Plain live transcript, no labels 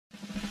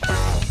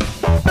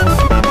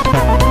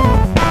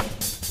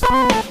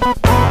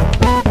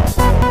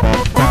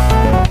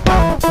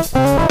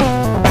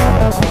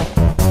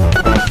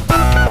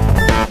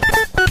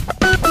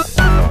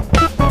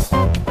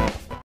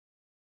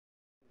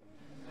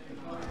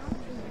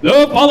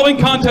The following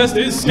contest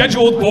is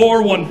scheduled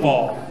for one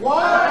fall.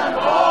 One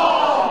fall!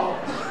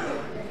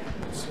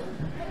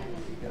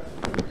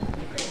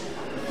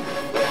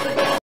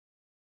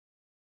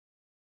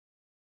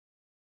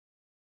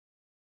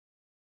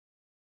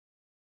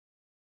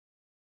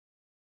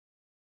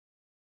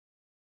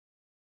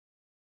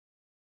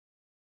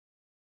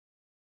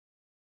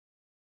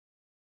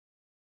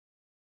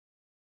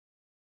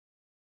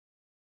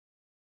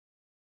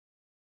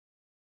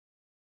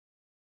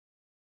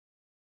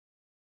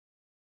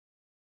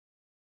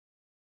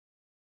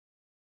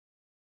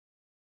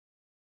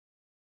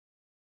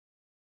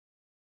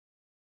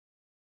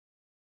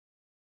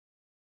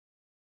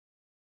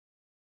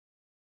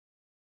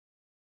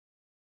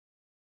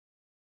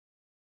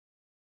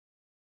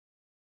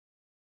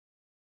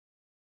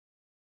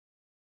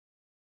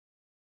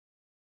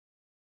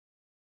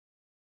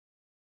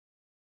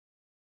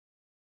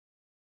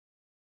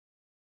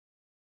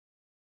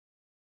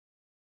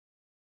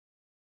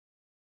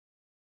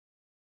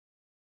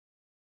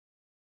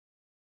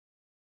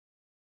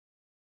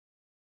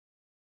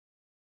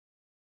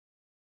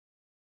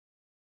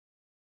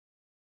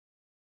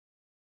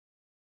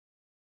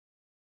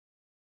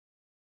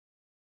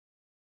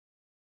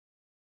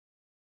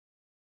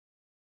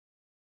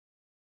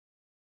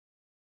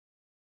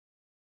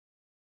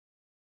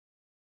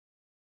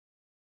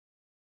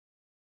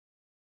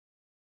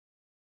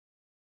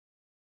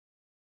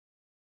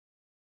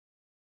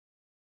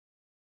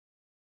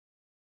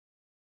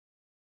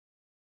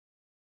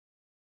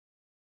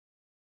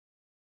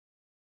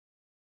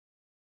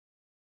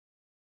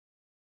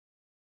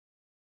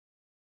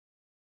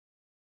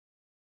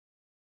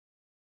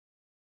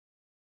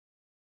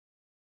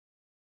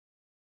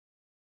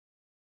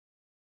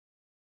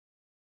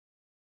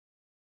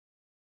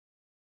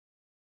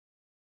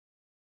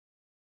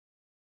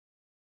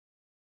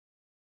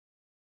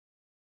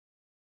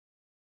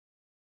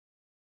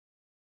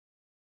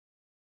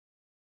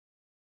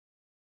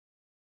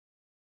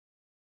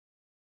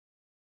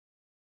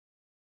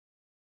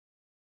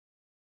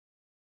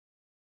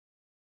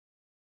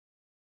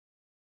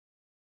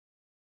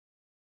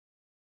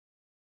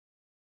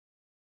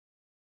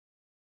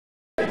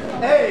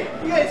 Hey,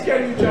 he ain't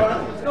scared of you,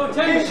 John. No,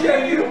 he ain't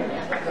scared of you.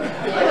 Yeah,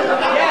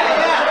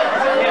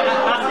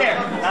 not scared.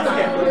 Not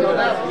scared.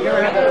 You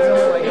ever had that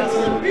like this?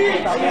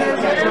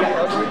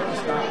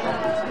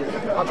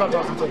 I'll talk to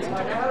him.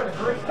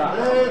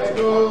 Let's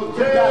go,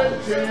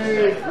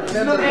 Tenshi!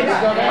 You got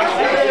it.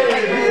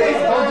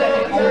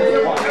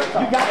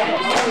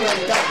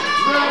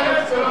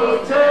 Let's go,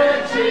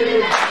 Tenshi!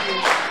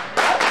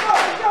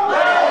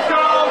 Let's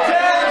go,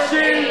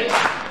 Tenshi!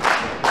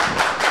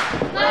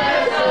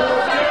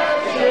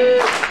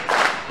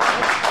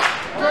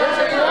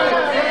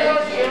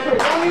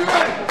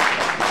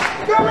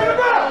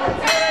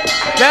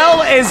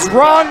 Bell is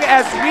rung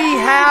as we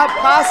have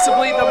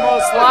possibly the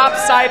most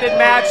lopsided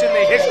match in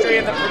the history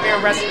of the Premier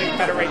Wrestling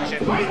Federation.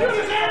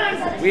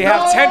 We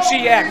have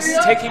Tenshi X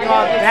taking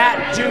on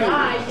that dude,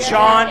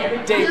 Jon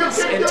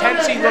Davis, and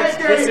Tenshi looks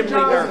visibly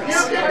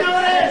nervous.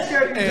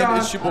 And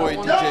it's your boy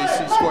DJ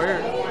C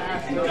Squared.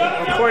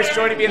 Of course,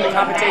 joining me in the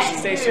commentation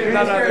station,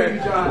 none other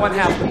than one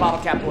half of the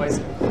Bottle Cap Boys.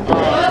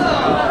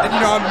 And you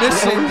know, I'm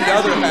missing the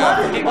other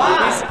half.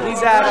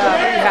 He's at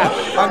rehab.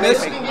 I'm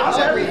missing. He's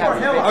at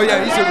rehab. Oh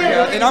yeah, he's at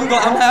rehab, and I'm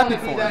happy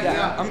for him.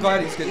 Yeah. I'm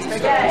glad he's getting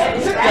stuff.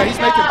 Yeah, he's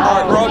making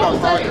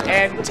progress.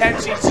 And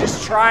Tenshi's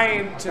just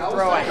trying to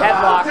throw a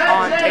headlock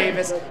on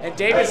Davis, and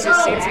Davis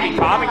just seems to be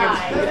calming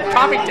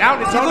down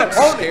his own opponent. He looks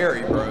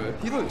scary, bro.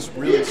 He looks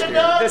really scary.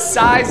 The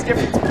size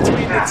difference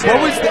between the two.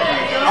 What was the?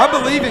 I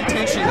believe in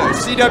Tenshi though.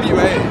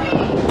 CWA.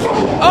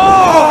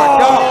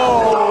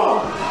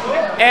 Oh!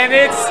 And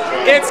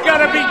it's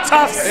gonna be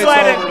tough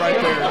sledding. It's over right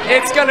there.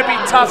 It's gonna be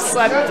tough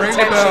sledding for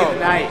Tenshi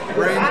tonight.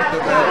 Bring the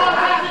bell.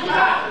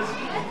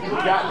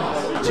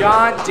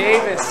 Jon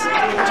Davis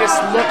just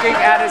looking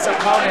at his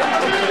opponent.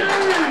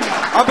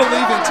 I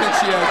believe in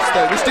Tenshi X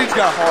though. This dude's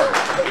got heart.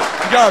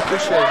 You gotta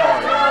appreciate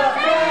heart.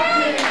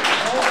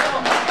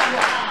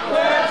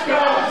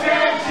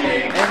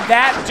 And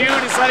that dude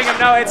is letting him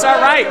know it's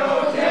all right.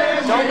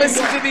 Don't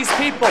listen to these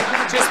people.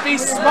 Just be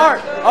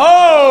smart.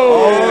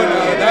 Oh! Oh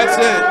no, that's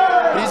it.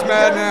 He's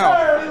mad now.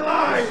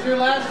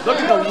 Look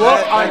at the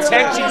look on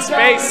Tenshi's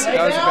face.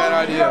 That was a bad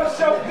idea.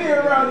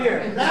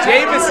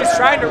 Davis is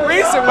trying to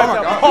reason with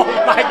him. Oh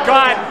my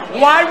God.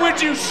 Why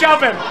would you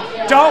shove him?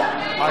 Don't.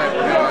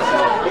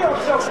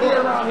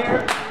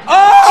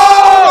 Oh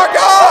my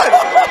God!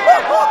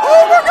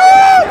 Oh my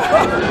God!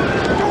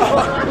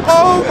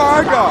 Oh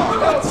my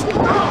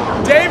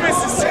God! Davis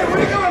is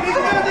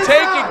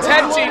taking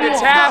Tenshi to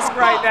task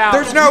right now.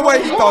 There's no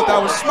way he thought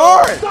that was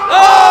smart.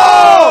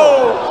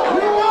 Oh!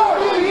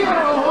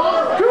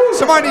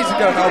 Somebody needs to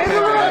go help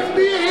him, man.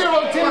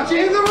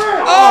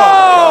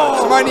 Oh!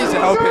 Somebody needs to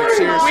help him,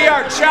 seriously. We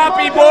are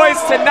choppy boys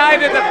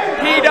tonight in the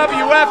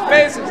PWF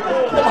business.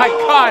 Oh my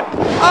God.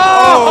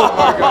 Oh! Oh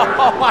my God.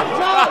 Oh my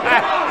God.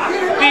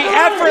 The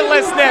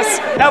effortlessness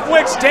of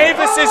which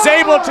Davis is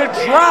able to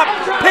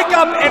pick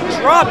up and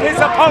drop his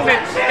opponent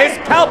is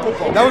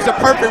palpable. That was the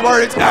perfect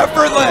word. It's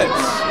effortless.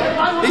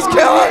 He's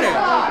killing it.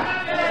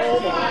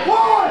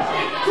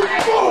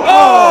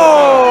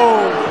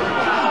 Oh!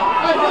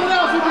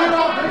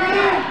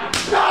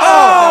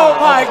 Oh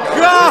my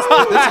God!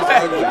 This is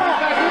ugly.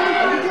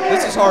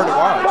 This is hard to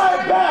watch.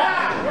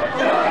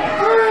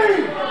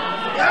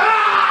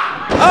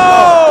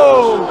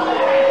 Oh!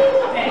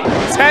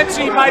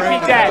 Tenshi might be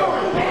dead.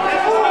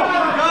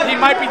 He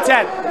might be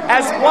dead.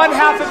 As one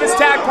half of his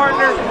tag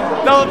partner,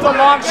 the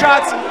long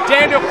shots,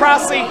 Daniel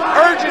Crossley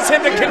urges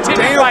him to continue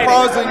Daniel fighting.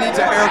 Crossley needs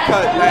a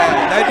haircut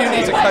bad. That dude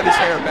needs to cut his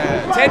hair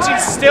bad.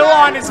 Tenshi's still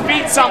on his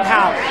feet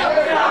somehow.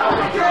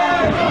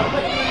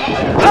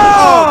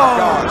 Oh my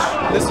gosh,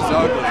 this is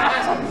ugly.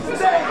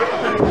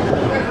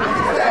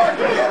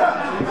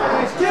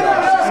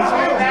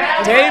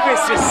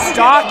 Davis is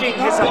stalking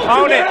his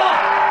opponent.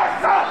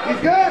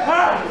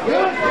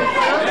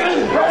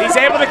 He's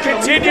able to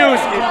continue.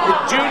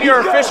 Junior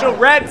official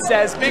Red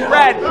says, Big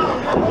Red.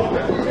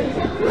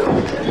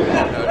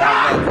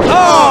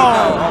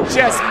 Oh,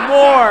 just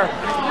more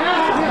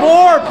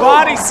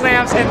body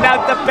slams, and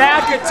now the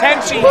back of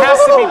Tenshi has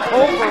to be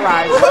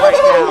pulverized right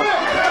now.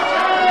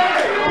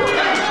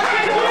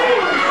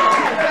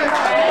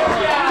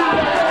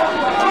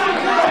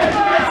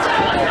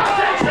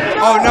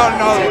 Oh no,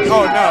 no,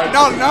 oh no,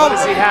 no, no. What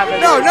does he have in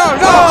No, it? no,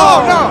 no,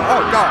 oh no,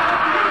 oh God.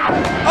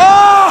 Oh!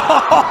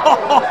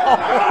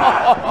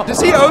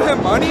 Does he owe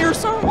him money or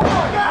something?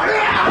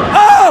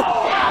 Oh!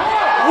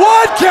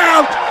 1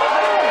 count!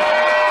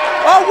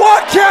 A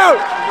 1 count!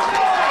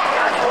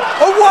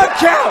 A 1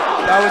 count!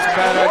 That was a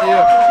bad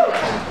idea.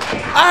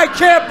 I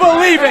can't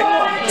believe it!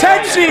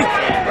 Tenshi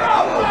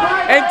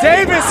and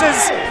Davis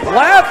is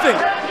laughing.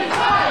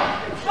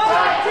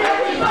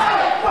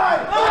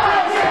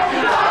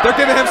 They're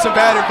giving him some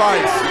bad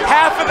advice.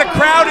 Half of the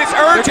crowd is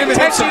urging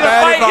giving him Tenshi some to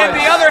bad fight him.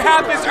 advice. The other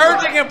half is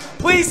urging him,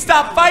 please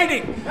stop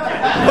fighting.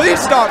 Please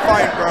stop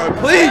fighting, bro.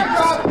 Please.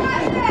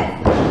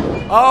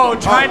 Oh,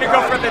 trying to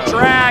go for the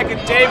drag,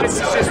 and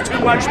Davis is just too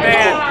much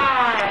man.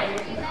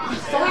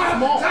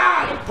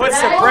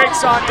 Puts the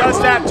brakes on, does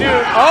that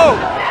dude. Oh!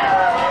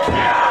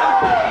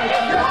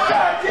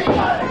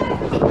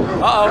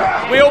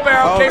 Uh-oh,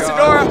 wheelbarrow,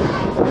 quesadora.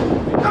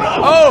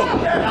 Oh,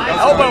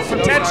 elbow from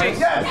Tenshi.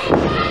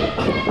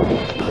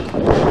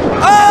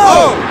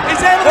 Oh,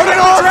 he's able to get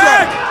the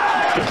drag.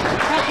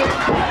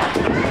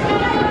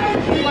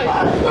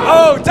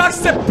 Oh, ducks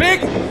the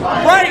big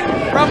right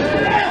from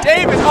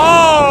Davis.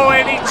 Oh,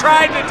 and he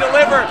tried to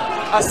deliver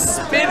a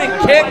spinning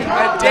kick,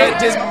 and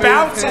Davis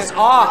bounces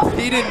off.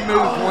 He didn't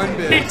move one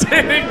bit. He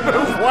didn't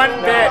move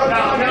one bit.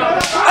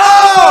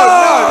 Oh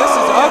no, this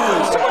is ugly.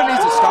 Someone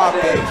needs to stop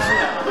this.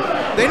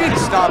 They need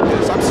to stop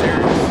this. I'm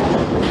serious.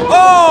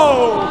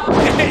 Oh,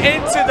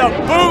 into the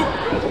boot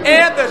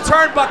and the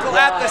turnbuckle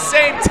at the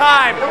same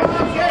time.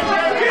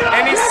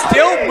 And he's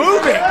still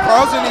moving.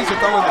 Carlson needs to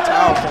throw in the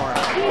towel for him.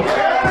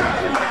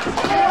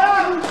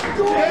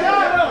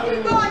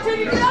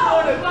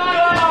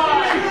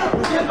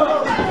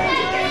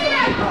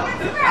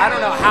 I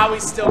don't know how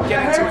he's still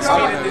getting to his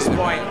feet at this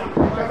point.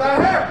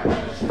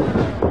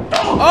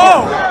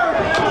 Oh!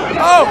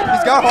 Oh!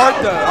 He's got heart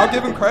though. I'll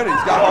give him credit.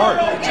 He's got heart.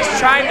 Just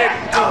trying to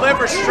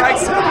deliver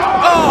strikes.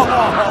 Oh!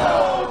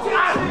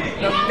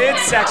 The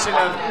midsection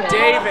of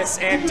Davis,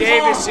 and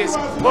Davis just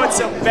puts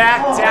him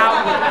back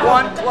down with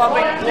one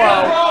clubbing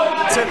blow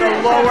to the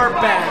lower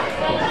back.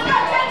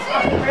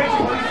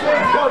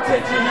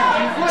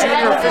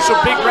 Junior official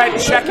Big Red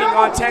checking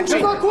on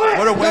Tenshi.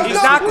 What a win.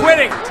 He's not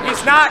quitting.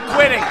 He's not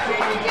quitting.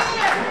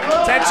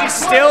 Tenshi's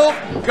still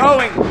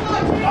going.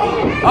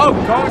 Oh,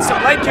 going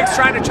some leg kicks,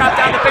 trying to chop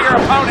down the bigger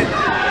opponent.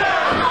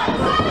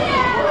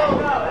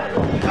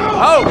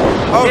 Oh,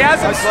 he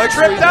has him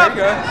tripped up.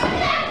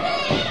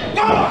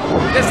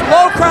 This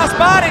low cross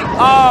body.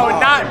 Oh,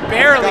 not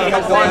barely.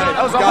 That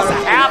was almost a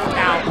half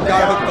count.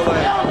 Gotta hook the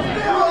leg.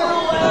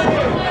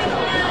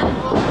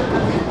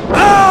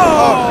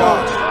 Oh!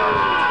 Gosh.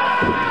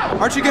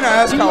 Aren't you gonna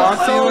ask how I'm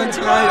feeling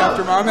tonight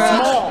after my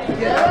match?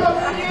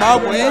 My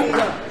win?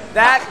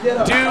 That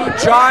dude,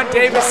 Jon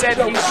Davis, said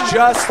he's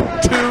just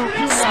too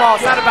small.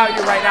 It's not about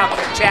you right now,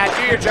 Chad.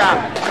 Do your job.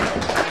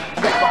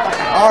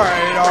 All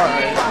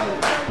right.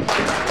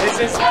 This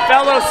is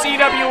fellow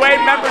CWA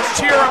members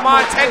cheer him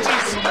on.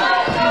 Tenshi's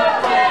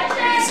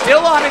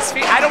still on his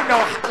feet. I don't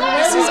know.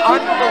 This is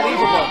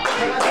unbelievable.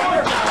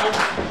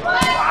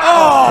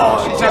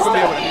 Oh, just a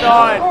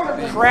thud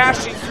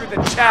crashing through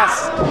the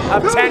chest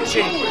of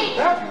Tenshi.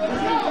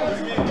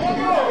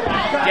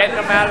 Getting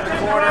him out of the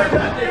corner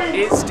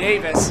is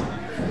Davis.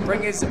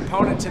 Bring his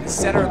opponent to the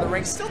center of the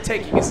ring, still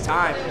taking his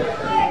time.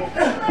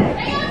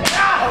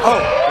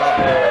 Oh!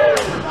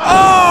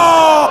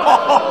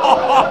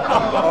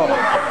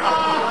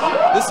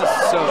 This is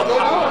so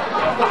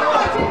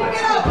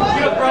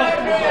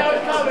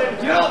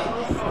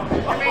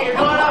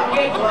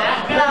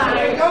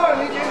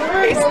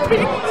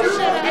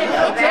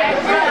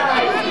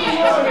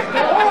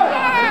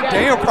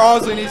Daniel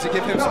Crosley needs to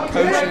give him some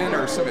coaching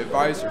or some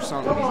advice or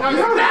something.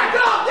 Back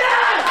up,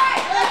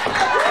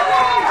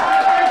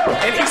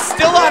 And he's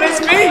still on his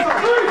feet.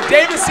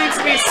 Davis seems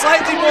to be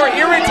slightly more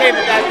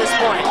irritated at this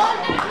point.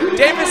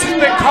 Davis has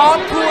been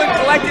calm, cool, and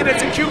collected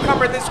as a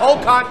cucumber this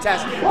whole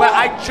contest, but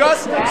I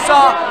just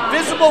saw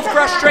visible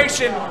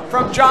frustration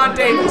from Jon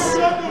Davis.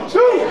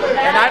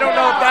 And I don't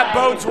know if that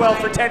bodes well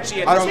for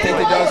Tenshi. I don't think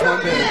it does one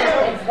bit.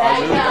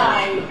 I really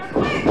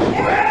don't.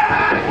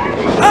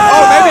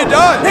 Oh, maybe it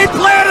does. He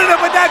planted him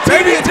with that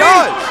TDT. Maybe it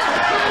does.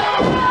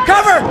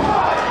 Cover.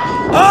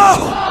 Oh.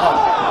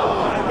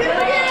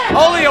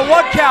 Only a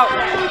 1 count.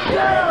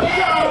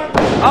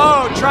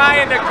 Oh,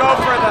 trying to go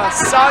for the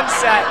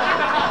sunset.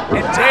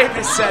 And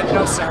Davis said,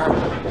 no, sir.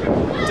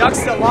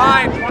 Ducks the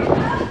line.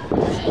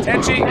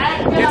 Tenshi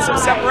gets some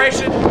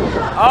separation.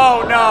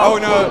 Oh, no. Oh,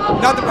 no.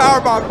 Not the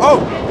power bomb.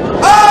 Oh.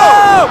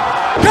 Oh!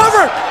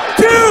 Cover!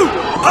 2!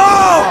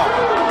 Oh!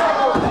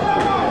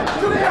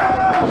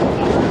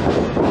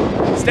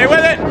 Stay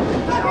with it.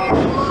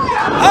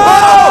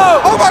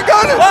 Oh! Oh, my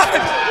goodness. 1,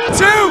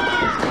 2.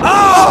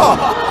 Oh!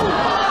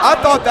 I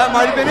thought that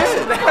might have been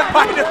it. That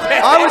might have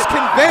been I was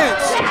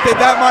convinced that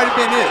that might have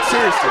been it,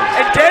 seriously.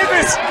 And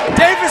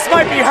Davis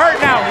might be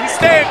hurt now. He's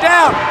staying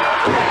down.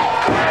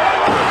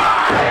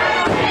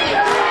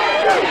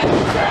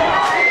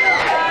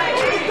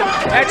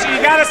 Actually,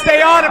 you gotta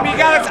stay on him.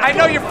 I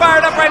know you're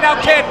fired up right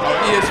now, kid.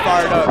 He is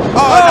fired up.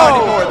 Oh,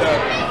 not anymore though.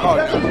 Oh,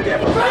 no.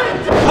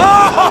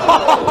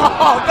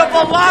 Oh, the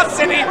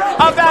velocity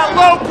of that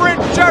low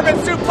bridge German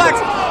suplex,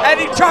 and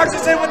he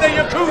charges in with a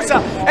Yakuza,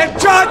 and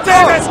Jon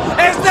Davis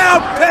is now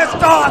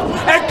pissed off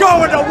and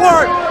going to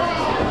work.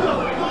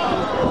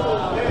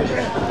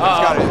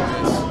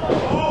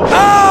 Oh,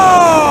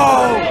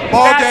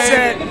 Ball that's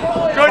game. it.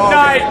 Good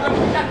night.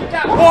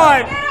 Game.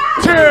 1,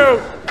 2,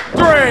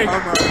 3.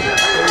 Homer.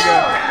 There we go.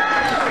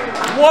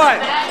 1.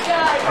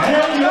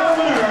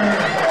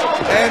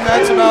 And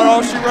that's about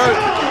all she wrote.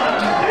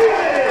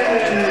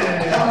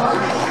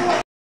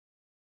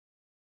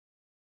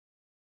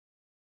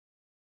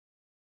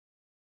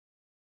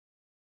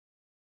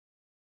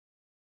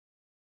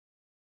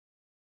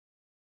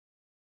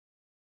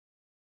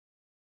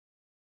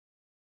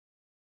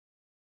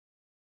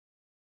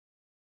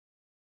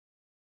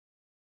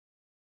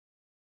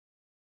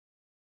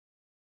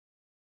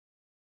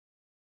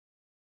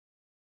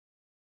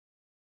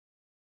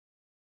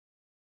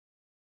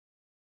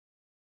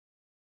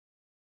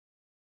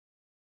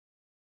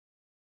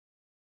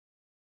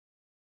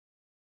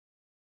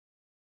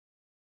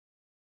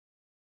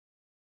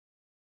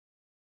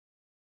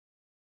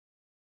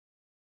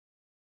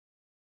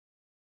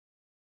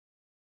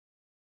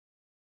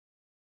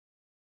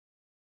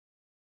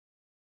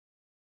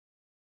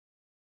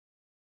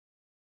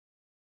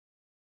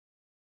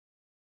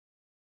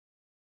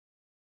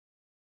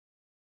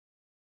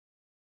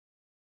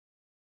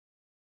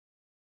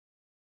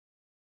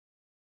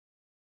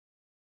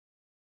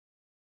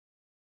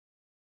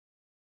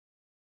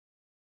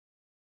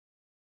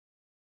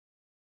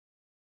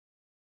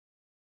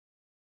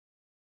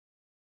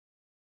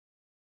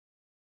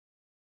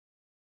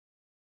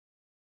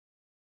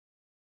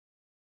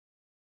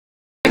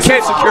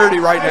 Kid security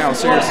right now,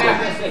 seriously.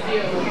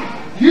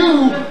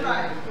 You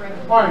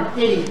are an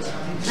idiot.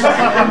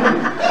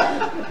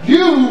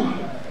 You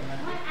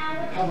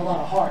have a lot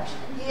of heart.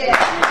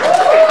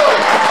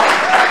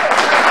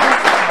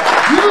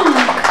 You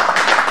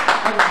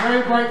have a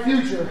very bright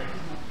future.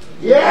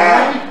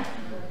 Yeah.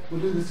 We'll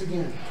do this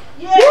again.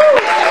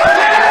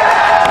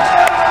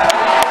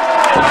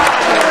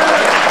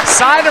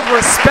 Sign of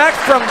respect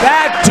from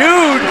that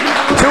dude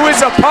to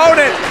his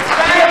opponent.